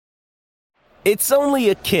It's only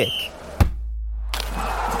a kick,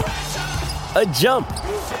 a jump,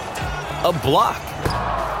 a block.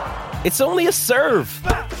 It's only a serve.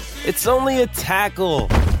 It's only a tackle,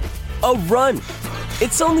 a run.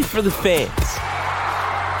 It's only for the fans.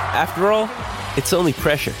 After all, it's only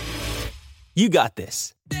pressure. You got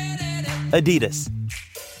this. Adidas.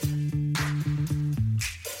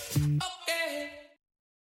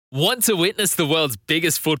 Want to witness the world's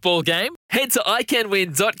biggest football game? Head to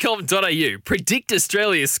iCanWin.com.au, predict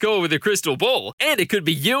Australia's score with a crystal ball, and it could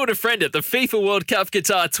be you and a friend at the FIFA World Cup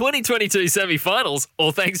Qatar 2022 semi-finals,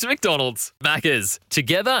 all thanks to McDonald's. Maccas,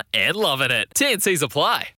 together and loving it. T&Cs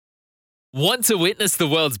apply. Want to witness the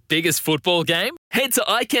world's biggest football game? Head to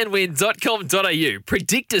iCanWin.com.au,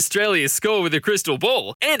 predict Australia's score with a crystal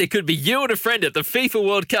ball, and it could be you and a friend at the FIFA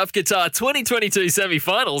World Cup Qatar 2022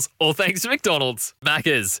 semi-finals, all thanks to McDonald's.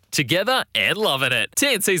 Maccas, together and loving it.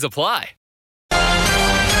 T&Cs apply.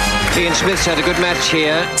 Ian Smith's had a good match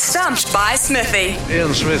here. Stumped by Smithy.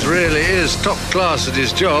 Ian Smith really is top class at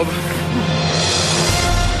his job.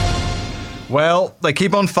 Well, they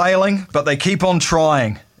keep on failing, but they keep on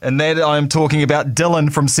trying. And that I'm talking about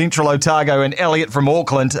Dylan from Central Otago and Elliot from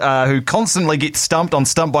Auckland, who constantly get stumped on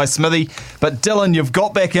Stumped by Smithy. But Dylan, you've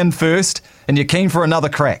got back in first, and you're keen for another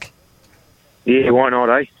crack. Yeah, why not,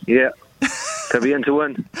 eh? Yeah. To be in to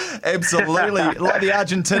win. Absolutely. Like the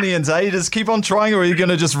Argentinians, eh? Just keep on trying, or are you going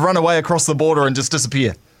to just run away across the border and just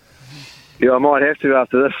disappear? Yeah, I might have to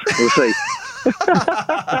after this. We'll see.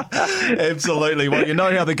 Absolutely. Well, you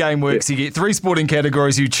know how the game works. You get 3 sporting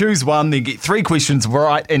categories, you choose one, then get 3 questions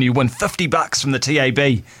right, and you win $50 from the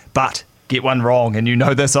TAB. But get one wrong, and you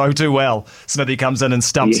know this oh too well. Smithy comes in and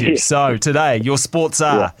stumps you. So today, your sports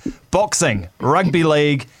are boxing, rugby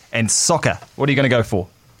league, and soccer. What are you going to go for?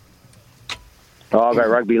 Oh, I'll go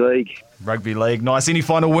rugby league. Rugby league. Nice. Any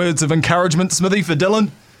final words of encouragement, Smithy, for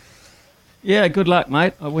Dylan? Yeah, good luck,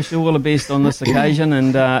 mate. I wish you all the best on this occasion,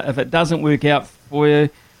 and if it doesn't work out for you,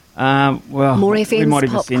 well, More we FM's might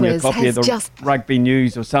even pop send you a quiz copy of the has rugby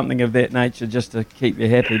news or something of that nature just to keep you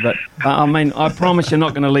happy. But I mean, I promise you're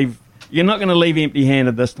not going to leave. You're not going to leave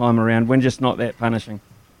empty-handed this time around. We're just not that punishing.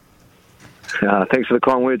 Thanks for the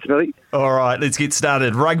kind words, Smithy. All right, let's get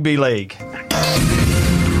started. Rugby league.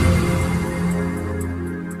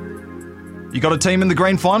 You got a team in the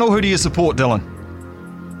grand final? Who do you support, Dylan?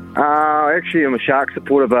 Actually, I'm a Shark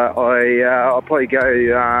supporter, but I'll probably go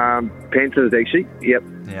Panthers, actually. Yep.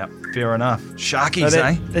 Yeah, fair enough. Sharkies,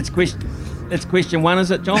 So that's question one,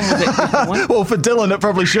 is it, John? Was that question one? Well, for Dylan, it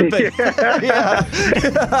probably should be. Yeah.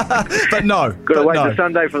 But no. Got to wait till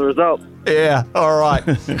Sunday for the result. Yeah, all right.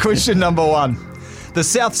 Question number 1. The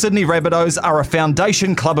South Sydney Rabbitohs are a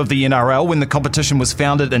foundation club of the NRL when the competition was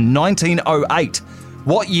founded in 1908.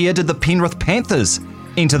 What year did the Penrith Panthers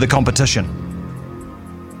enter the competition?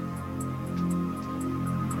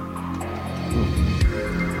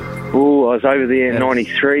 Oh, I was over there in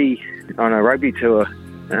 93 on a rugby tour.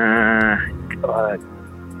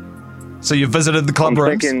 So you visited the club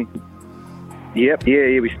rooms? Yep,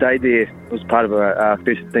 we stayed there. It was part of a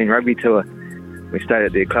first 15 rugby tour. We stayed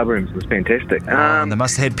at their club rooms. It was fantastic. They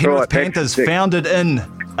must have had Penrith Panthers founded in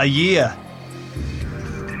a year.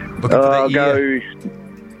 I'll go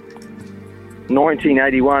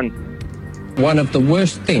 1981. One of the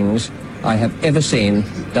worst things I have ever seen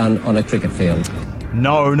done on a cricket field.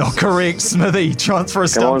 No, not correct, Smithy. Chance for a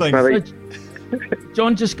stumping.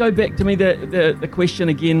 John, just go back to me. The question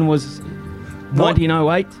again was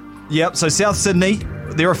 1908? Yep, so South Sydney,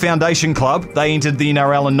 they're a foundation club. They entered the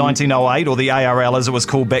NRL in 1908, or the ARL as it was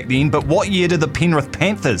called back then. But what year did the Penrith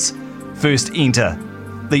Panthers first enter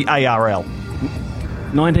the ARL?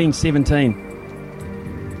 1917.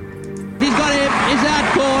 He's got him. He's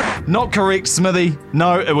out court. Not correct, Smithy.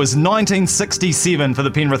 No, it was 1967 for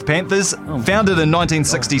the Penrith Panthers. Founded in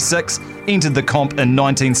 1966, entered the comp in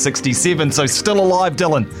 1967. So still alive,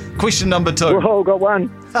 Dylan. Question number 2. Whoa, got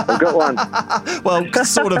one. I've got one. Well,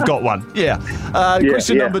 sort of got one. Yeah.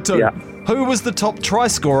 Question number 2. Yeah. Who was the top try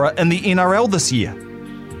scorer in the NRL this year?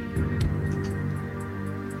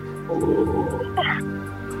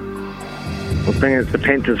 I think it's the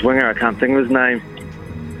Panthers winger. I can't think of his name.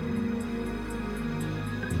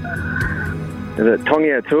 Is it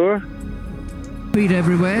Tongia Atua? Feet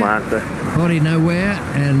everywhere, Master. body nowhere,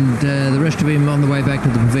 and the rest of him on the way back to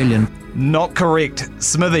the pavilion. Not correct.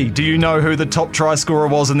 Smithy, do you know who the top try scorer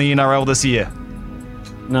was in the NRL this year?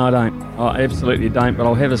 No, I don't. I absolutely don't, but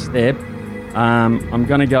I'll have a stab. I'm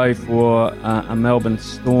going to go for a Melbourne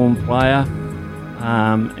Storm player,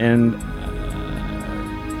 and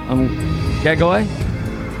Gagai.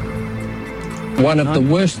 One of the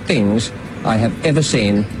worst things I have ever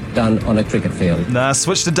seen done on a cricket field. Nah,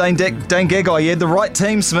 switch to Dane Gagai. You had the right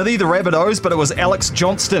team, Smithy, the Rabbitohs, but it was Alex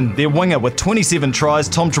Johnston, their winger, with 27 tries.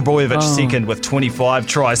 Tom Trbojevic second with 25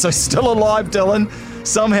 tries. So still alive, Dylan.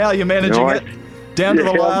 Somehow you're managing it. Down to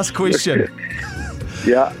the last question.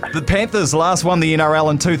 Yeah. The Panthers last won the NRL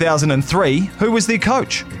in 2003. Who was their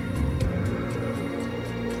coach?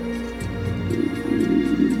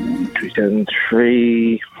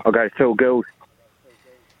 2003. I'll go Phil Gould.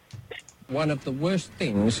 One of the worst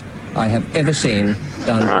things I have ever seen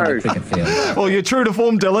done on a cricket field. Well, you're true to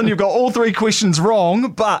form, Dylan. You've got all 3 questions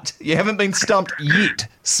wrong, but you haven't been stumped yet.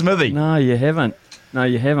 Smithy. No, you haven't.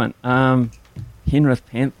 Penrith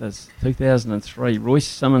Panthers, 2003. Royce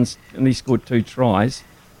Simmons only scored 2 tries,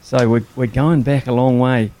 so we're going back a long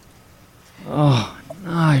way. Oh,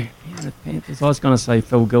 no, Penrith Panthers. I was going to say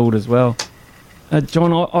Phil Gould as well.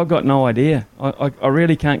 John, I've got no idea. I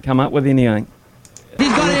really can't come up with anything. He's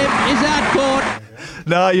got him. He's out caught.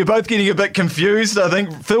 No, you're both getting a bit confused. I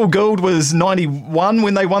think Phil Gould was 91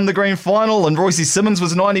 when they won the grand final, and Royce Simmons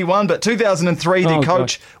was 91, but 2003, their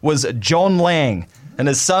coach was John Lang. And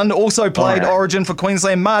his son also played Origin for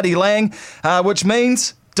Queensland, Marty Lang, which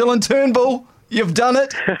means, Dylan Turnbull, you've done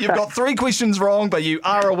it. You've got 3 questions wrong, but you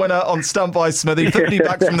are a winner on Stump by Smithy.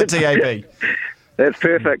 $50 from the TAB. That's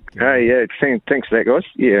perfect. Hey, yeah, thanks for that, guys.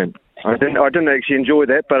 Yeah, I didn't actually enjoy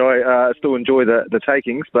that, but I still enjoy the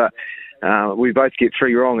takings. But we both get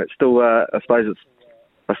 3 wrong. It's still, I suppose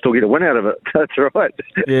I still get a win out of it. That's right.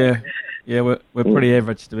 Yeah, we're pretty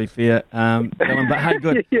average, to be fair, Dylan. But hey,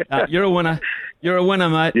 good. You're a winner. You're a winner,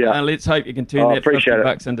 mate. Yeah. Let's hope you can turn that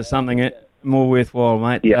 $50 into something more worthwhile,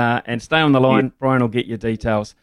 mate. Yeah. And stay on the line. Brian will get your details.